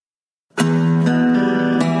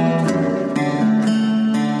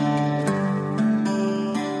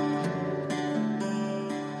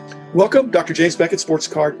Welcome, Dr. James Beckett, Sports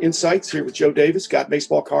Card Insights, here with Joe Davis, Got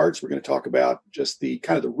Baseball Cards. We're going to talk about just the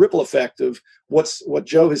kind of the ripple effect of what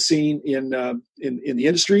Joe has seen in the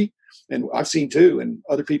industry, and I've seen too, and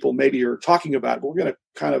other people maybe are talking about it. But we're going to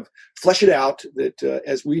kind of flesh it out that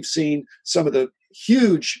as we've seen some of the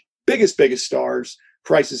huge, biggest stars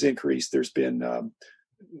prices increase, there's been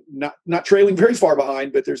not trailing very far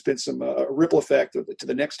behind, but there's been some ripple effect to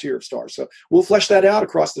the next tier of stars. So we'll flesh that out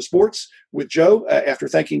across the sports with Joe after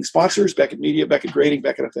thanking sponsors, Beckett Media, Beckett Grading,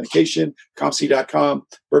 Beckett Authentication, ComC.com,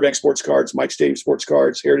 Burbank Sports Cards, Mike Stadium Sports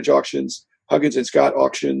Cards, Heritage Auctions, Huggins and Scott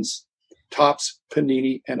Auctions, Topps,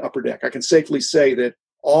 Panini, and Upper Deck. I can safely say that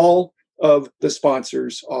all of the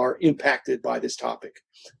sponsors are impacted by this topic.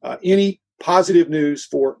 Any positive news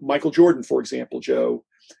for Michael Jordan, for example, Joe,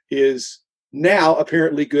 is now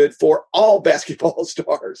apparently good for all basketball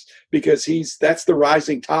stars because that's the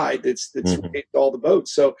rising tide that's raised all the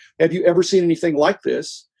boats. So have you ever seen anything like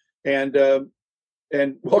this? And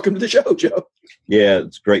welcome to the show, Joe. Yeah,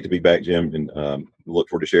 it's great to be back, Jim, and look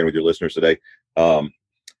forward to sharing with your listeners today.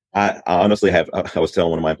 I honestly I was telling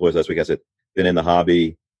one of my employees last week, I said, been in the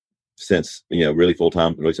hobby since, really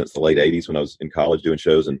full-time, really since the late 80s when I was in college doing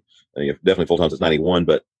shows, and definitely full-time since 91,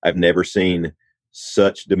 but I've never seen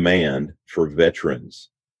such demand for veterans,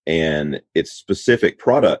 and it's specific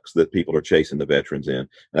products that people are chasing the veterans in.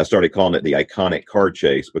 And I started calling it the iconic card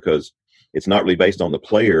chase because it's not really based on the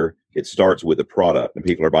player. It starts with the product, and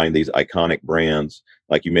people are buying these iconic brands.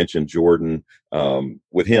 Like you mentioned, Jordan,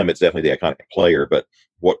 with him, it's definitely the iconic player. But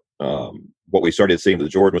what we started seeing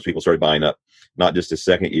with Jordan was people started buying up not just his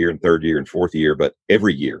second year and third year and fourth year, but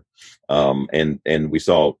every year. And we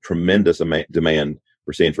saw tremendous demand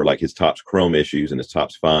we're seeing for like his Topps Chrome issues and his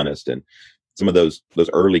Topps Finest and some of those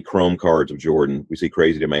early Chrome cards of Jordan. We see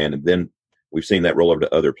crazy demand, and then we've seen that roll over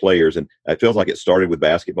to other players. And it feels like it started with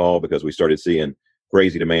basketball because we started seeing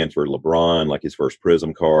crazy demand for LeBron, like his first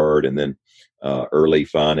Prism card, and then early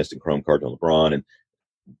Finest and Chrome cards on LeBron. And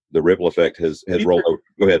the ripple effect has rolled over.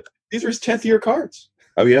 Go ahead. These are his 10th year cards.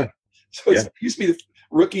 Oh yeah. So it used to be the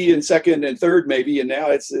rookie and second and third maybe, and now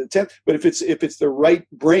it's 10th. But if it's the right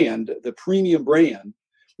brand, the premium brand.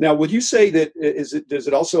 Now, would you say that does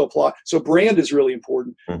it also apply? So brand is really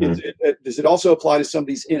important. Does it also apply to some of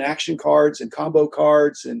these in-action cards and combo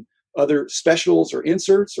cards and other specials or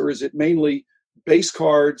inserts, or is it mainly base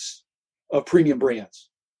cards of premium brands?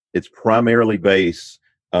 It's primarily base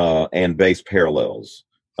and base parallels,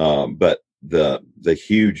 but the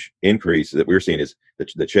huge increase that we're seeing is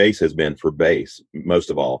the chase has been for base most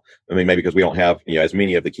of all. I mean, maybe because we don't have as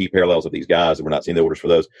many of the key parallels of these guys, and we're not seeing the orders for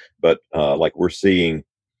those. But like we're seeing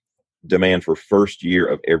demand for first year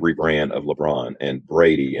of every brand of LeBron and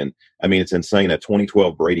Brady, and I mean it's insane. A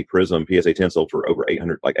 2012 Brady Prism PSA 10 sold for over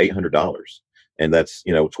 $800, and that's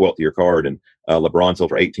 12th year card, and LeBron sold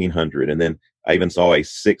for $1,800, and then I even saw a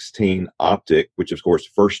 16 Optic, which of course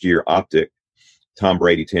first year Optic Tom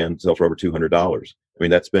Brady 10 sells for over $200. I mean,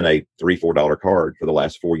 that's been a $3-4 card for the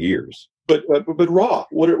last 4 years. But raw,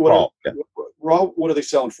 what are they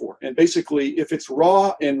selling for? And basically, if it's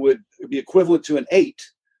raw and would be equivalent to an 8,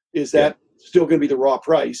 is that still going to be the raw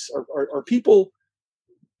price? Are people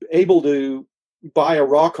able to buy a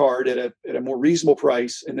raw card at a more reasonable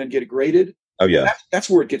price and then get it graded? Oh yeah, that's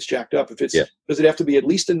where it gets jacked up. If it's does it have to be at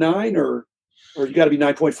least a 9 or you got to be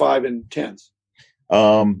 9.5 and 10s?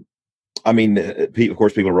 I mean, of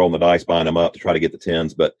course, people are rolling the dice, buying them up to try to get the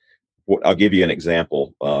 10s. But I'll give you an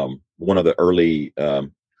example. One of the early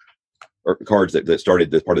cards that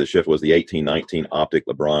started this part of the shift was the 18-19 Optic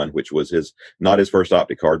LeBron, which was not his first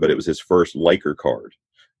Optic card, but it was his first Laker card.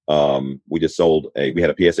 We just sold we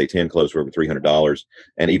had a PSA 10 close for over $300,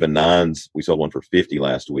 and even 9s, we sold one for $50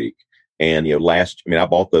 last week. And I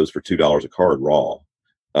bought those for $2 a card raw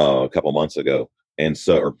a couple months ago,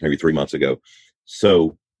 or maybe 3 months ago.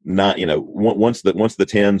 So not once the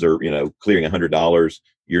 10s are clearing $100,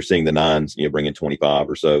 you're seeing the 9s bring in 25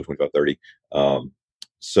 or so, 25, 30.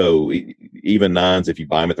 So even 9s, if you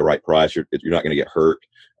buy them at the right price, you're not going to get hurt.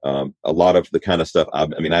 A lot of the kind of stuff I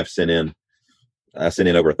sent in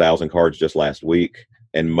over 1,000 cards just last week,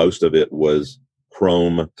 and most of it was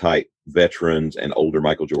Chrome type veterans and older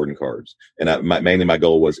Michael Jordan cards. And mainly my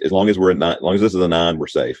goal was, as long as this is a 9, we're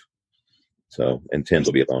safe. So, and 10s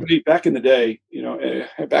will be a bonus. Back in the day,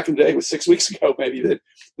 it was 6 weeks ago, maybe that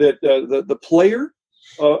the player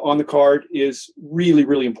on the card is really,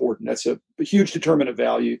 really important. That's a huge determinant of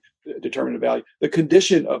value. The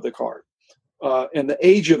condition of the card and the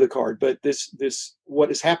age of the card. But this what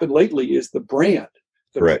has happened lately is the brand,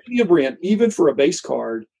 Correct. Premium brand, even for a base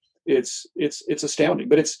card. It's astounding,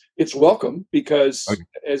 but it's welcome because,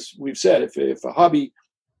 as we've said, if a hobby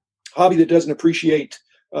that doesn't appreciate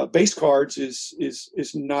base cards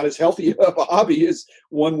is not as healthy of a hobby as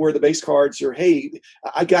one where the base cards are, hey,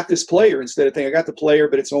 I got this player, instead of thinking I got the player,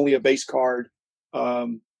 but it's only a base card.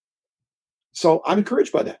 So I'm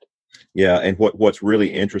encouraged by that. Yeah, and what's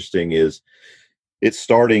really interesting is it's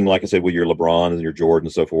starting, like I said, with your LeBrons and your Jordan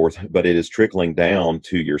and so forth, but it is trickling down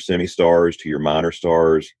to your semi-stars, to your minor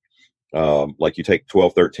stars. Like you take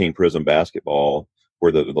 12-13 Prism basketball,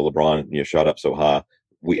 where the LeBron shot up so high.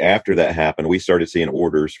 After that happened, we started seeing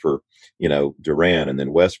orders for Durant and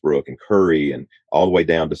then Westbrook and Curry and all the way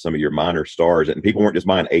down to some of your minor stars. And people weren't just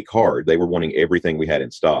buying a card; they were wanting everything we had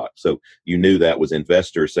in stock. So you knew that was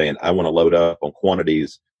investors saying, "I want to load up on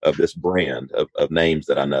quantities of this brand of names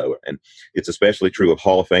that I know." And it's especially true of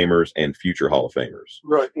Hall of Famers and future Hall of Famers.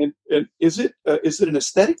 Right. And is it an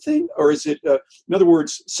aesthetic thing, or is it, in other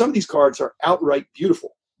words, some of these cards are outright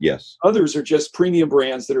beautiful. Yes. Others are just premium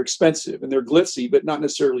brands that are expensive and they're glitzy, but not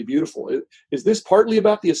necessarily beautiful. Is this partly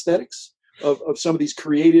about the aesthetics of some of these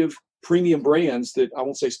creative premium brands that I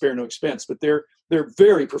won't say spare no expense, but they're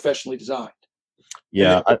very professionally designed?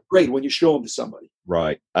 Yeah. Great when you show them to somebody.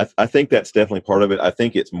 Right. I think that's definitely part of it. I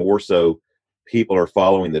think it's more so people are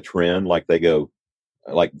following the trend, like they go,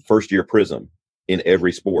 like first year Prism in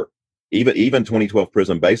every sport. Even 2012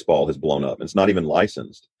 Prism baseball has blown up. It's not even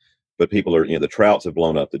licensed. But people are, the Trouts have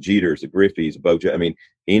blown up, the Jeters, the Griffeys, Boja. I mean,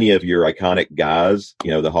 any of your iconic guys,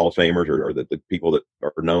 the Hall of Famers or the people that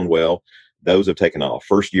are known well, those have taken off.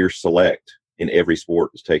 First year select in every sport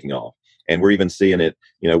is taking off. And we're even seeing it,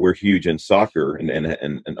 we're huge in soccer and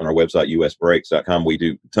on our website, usbreaks.com, we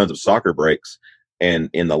do tons of soccer breaks. And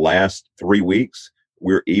in the last 3 weeks,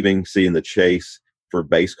 we're even seeing the chase for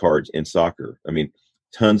base cards in soccer. I mean,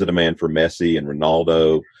 tons of demand for Messi and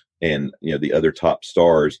Ronaldo and, the other top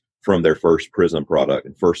stars from their first Prism product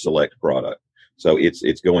and first select product. So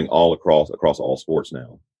it's going all across all sports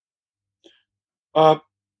now.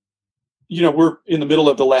 We're in the middle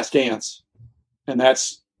of The Last Dance, and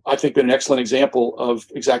that's, I think, been an excellent example of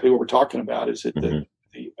exactly what we're talking about. Is it the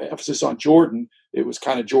emphasis on Jordan? It was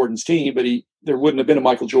kind of Jordan's team, but there wouldn't have been a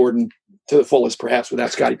Michael Jordan to the fullest, perhaps,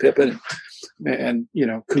 without Scottie Pippen and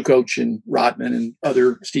Kukoc and Rodman and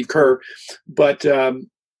other Steve Kerr. But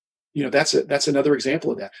that's another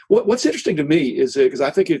example of that. What's interesting to me is because I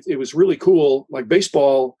think it was really cool. Like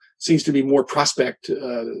baseball seems to be more prospect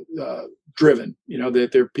driven.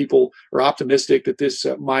 That people are optimistic that this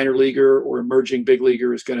minor leaguer or emerging big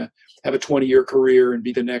leaguer is going to have a 20-year career and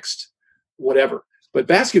be the next whatever. But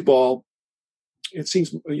basketball, it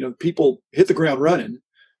seems people hit the ground running,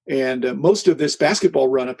 and most of this basketball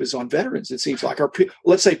run up is on veterans. It seems like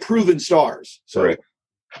let's say proven stars. So, right.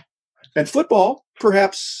 And football,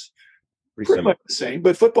 perhaps. Pretty much the same,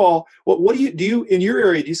 but football. What do you in your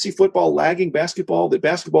area? Do you see football lagging basketball? That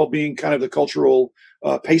basketball being kind of the cultural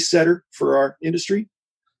pace setter for our industry,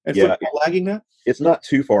 and football lagging that? It's not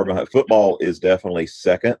too far behind. Football is definitely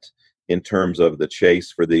second in terms of the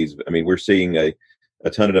chase for these. I mean, we're seeing a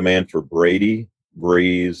ton of demand for Brady,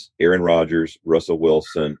 Breeze, Aaron Rodgers, Russell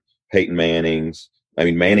Wilson, Peyton Manning's. I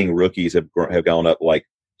mean, Manning rookies have gone up like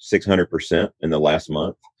 600% in the last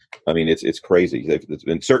month. I mean, it's crazy. It's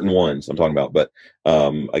been certain ones I'm talking about, but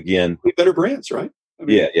again, better brands, right?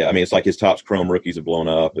 Yeah. I mean, it's like his Topps Chrome rookies have blown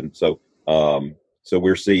up, and so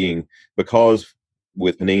we're seeing, because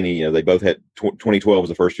with Panini, they both had 2012 was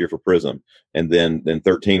the first year for Prism, and then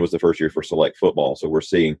 13 was the first year for Select Football. So we're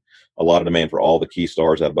seeing a lot of demand for all the key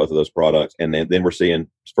stars out of both of those products, and then we're seeing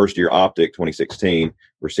first year Optic 2016.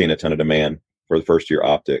 We're seeing a ton of demand for the first year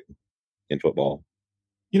Optic in football.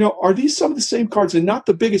 Are these some of the same cards, and not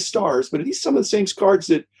the biggest stars, but are these some of the same cards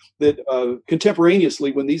that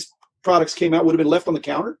contemporaneously, when these products came out, would have been left on the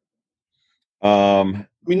counter? I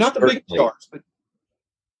mean, not the big stars,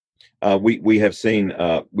 but we have seen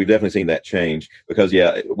we've definitely seen that change, because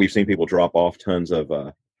we've seen people drop off tons of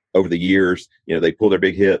over the years. They pull their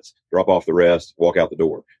big hits, drop off the rest, walk out the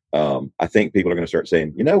door. I think people are going to start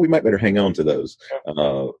saying, we might better hang on to those.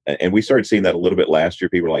 And we started seeing that a little bit last year.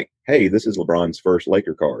 People were like, hey, this is LeBron's first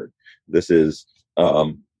Laker card. This is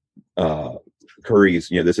Curry's,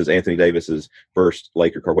 this is Anthony Davis's first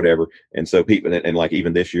Laker card, whatever. And so people, and like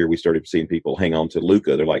even this year, we started seeing people hang on to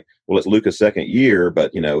Luka. They're like, well, it's Luka's second year,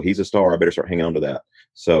 but he's a star. I better start hanging on to that.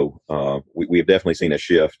 So we have definitely seen a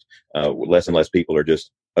shift. Less and less people are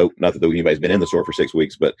just, not that anybody's been in the store for 6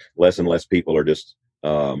 weeks, but less and less people are just,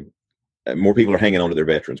 more people are hanging on to their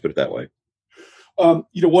veterans, put it that way. One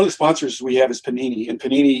of the sponsors we have is Panini, and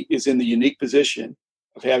Panini is in the unique position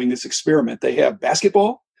of having this experiment. They have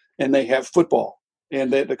basketball and they have football,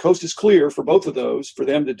 and the coast is clear for both of those for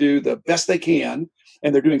them to do the best they can.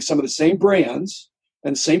 And they're doing some of the same brands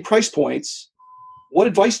and same price points What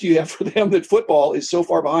advice do you have for them that football is so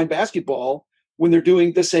far behind basketball when they're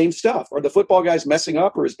doing the same stuff? Are the football guys messing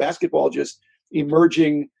up, or is basketball just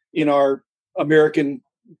emerging in our American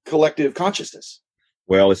collective consciousness?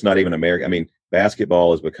 Well, it's not even America. I mean,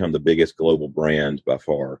 basketball has become the biggest global brand by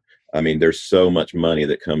far. I mean, there's so much money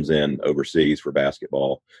that comes in overseas for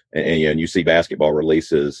basketball, and you see basketball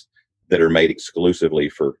releases that are made exclusively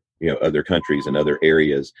for other countries and other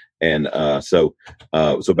areas, and so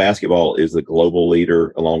basketball is the global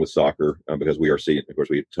leader along with soccer because we are seeing, of course,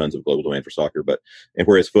 we have tons of global demand for soccer, and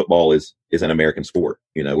whereas football is an American sport,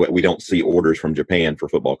 we don't see orders from Japan for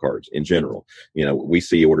football cards in general. We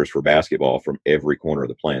see orders for basketball from every corner of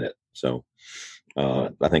the planet. So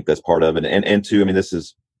I think that's part of it, and two, I mean, this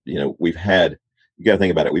is you got to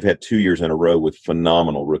think about it. We've had 2 years in a row with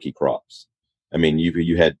phenomenal rookie crops. I mean,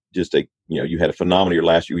 you had just you had a phenomenal year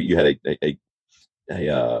last year. You had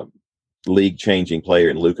a league changing player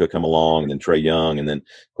in Luka come along, and then Trae Young, and then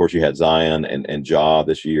of course you had Zion and Ja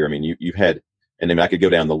this year. I mean, you've had, and then I could go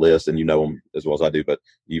down the list, and them as well as I do, but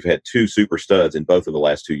you've had 2 super studs in both of the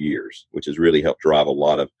last 2 years, which has really helped drive a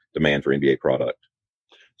lot of demand for NBA product.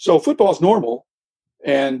 So football is normal,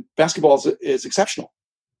 and basketball is exceptional.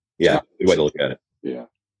 Yeah, good way to look at it. Yeah,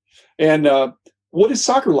 and what is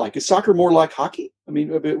soccer like? Is soccer more like hockey? I mean,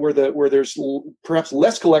 where there's perhaps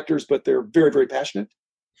less collectors, but they're very, very passionate.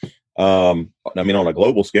 I mean, on a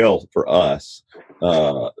global scale, for us,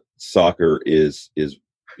 soccer is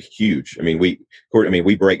huge. I mean, we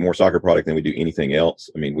break more soccer product than we do anything else.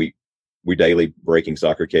 I mean, we daily breaking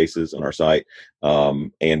soccer cases on our site,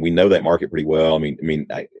 and we know that market pretty well. I mean,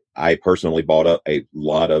 I personally bought up a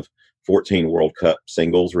lot of 14 World Cup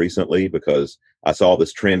singles recently because I saw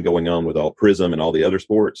this trend going on with all Prism and all the other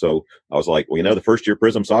sports. So I was like, well, the first year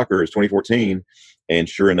Prism soccer is 2014. And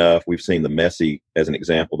sure enough, we've seen the Messi, as an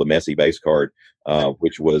example, the Messi base card,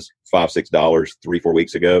 which was $5-6 3-4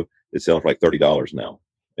 weeks ago. It's selling for like $30 now.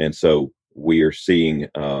 And so we are seeing,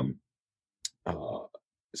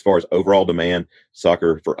 as far as overall demand,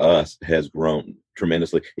 soccer for us has grown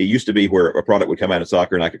tremendously. It used to be where a product would come out in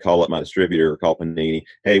soccer and I could call up my distributor or call Panini.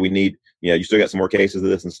 Hey, we need, you still got some more cases of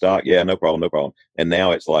this in stock? Yeah, no problem. And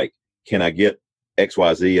now it's like, can I get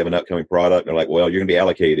XYZ of an upcoming product? And they're like, well, you're going to be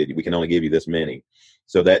allocated. We can only give you this many.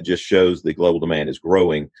 So that just shows the global demand is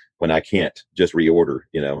growing when I can't just reorder.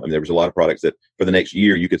 I mean, there was a lot of products that for the next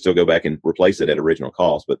year, you could still go back and replace it at original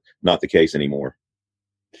cost, but not the case anymore.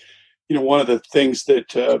 One of the things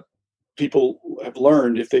that people have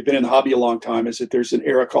learned, if they've been in the hobby a long time, is that there's an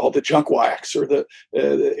era called the junk wax, or the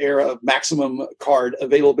era of maximum card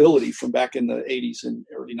availability from back in the 80s and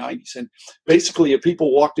early 90s. And basically, if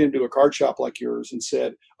people walked into a card shop like yours and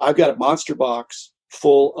said, I've got a monster box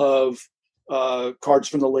full of cards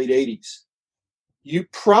from the late 80s, you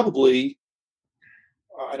probably,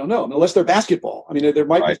 I don't know, unless they're basketball. I mean, there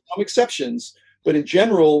might be some exceptions, but in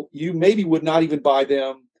general, you maybe would not even buy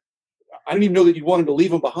them. I don't even know that you wanted to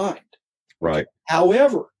leave them behind. Right.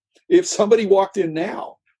 However, if somebody walked in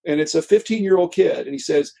now and it's a 15-year-old kid and he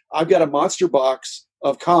says, I've got a monster box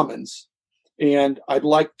of commons and I'd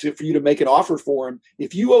like for you to make an offer for him.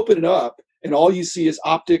 If you open it up and all you see is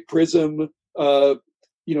Optic, Prism,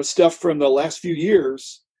 stuff from the last few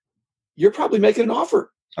years, you're probably making an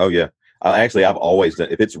offer. Oh, yeah. Actually, I've always done,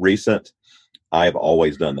 if it's recent, I've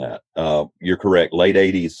always done that. You're correct. Late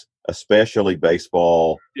 80s. Especially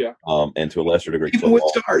baseball, and to a lesser degree, even with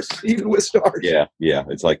stars. Yeah.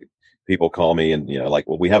 It's like people call me and like,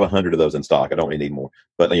 well, we have 100 of those in stock. I don't really need more.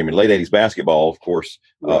 But I mean, late 80s basketball, of course,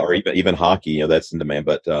 or even hockey, that's in demand.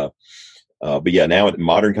 But yeah, now at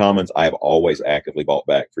Modern Commons, I've always actively bought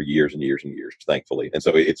back for years and years and years, thankfully. And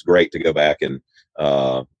so it's great to go back and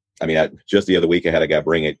just the other week, I had a guy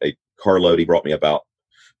bring a carload. He brought me about.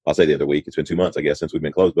 I'll say the other week, it's been 2 months, I guess, since we've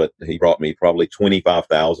been closed, but he brought me probably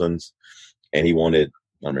 25,000s and he wanted, I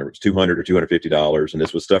don't remember, it's $200 or $250. And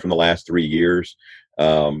this was stuff from the last 3 years.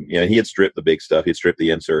 He had stripped the big stuff. He had stripped the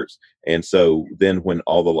inserts. And so then when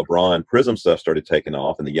all the LeBron Prism stuff started taking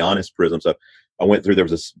off and the Giannis Prism stuff, I went through, there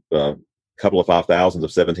was a couple of 5,000s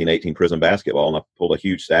of 17, 18 Prism basketball. And I pulled a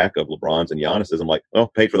huge stack of LeBrons and Giannis's. I'm like, well,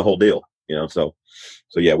 paid for the whole deal, So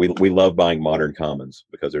yeah, we love buying Modern Commons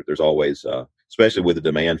because there's always, especially with the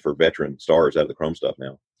demand for veteran stars out of the Chrome stuff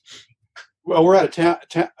now. Well, we're out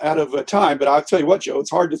of time, but I'll tell you what, Joe, it's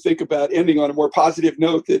hard to think about ending on a more positive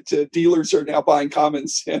note that dealers are now buying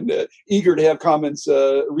commons and eager to have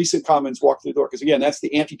recent commons walk through the door. Because again, that's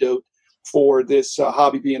the antidote for this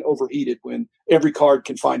hobby being overheated when every card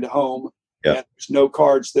can find a home. And there's no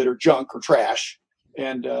cards that are junk or trash.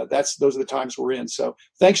 And those are the times we're in. So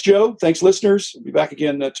thanks, Joe. Thanks, listeners. We'll be back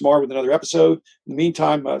again tomorrow with another episode. In the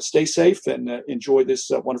meantime, stay safe and enjoy this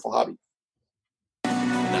wonderful hobby.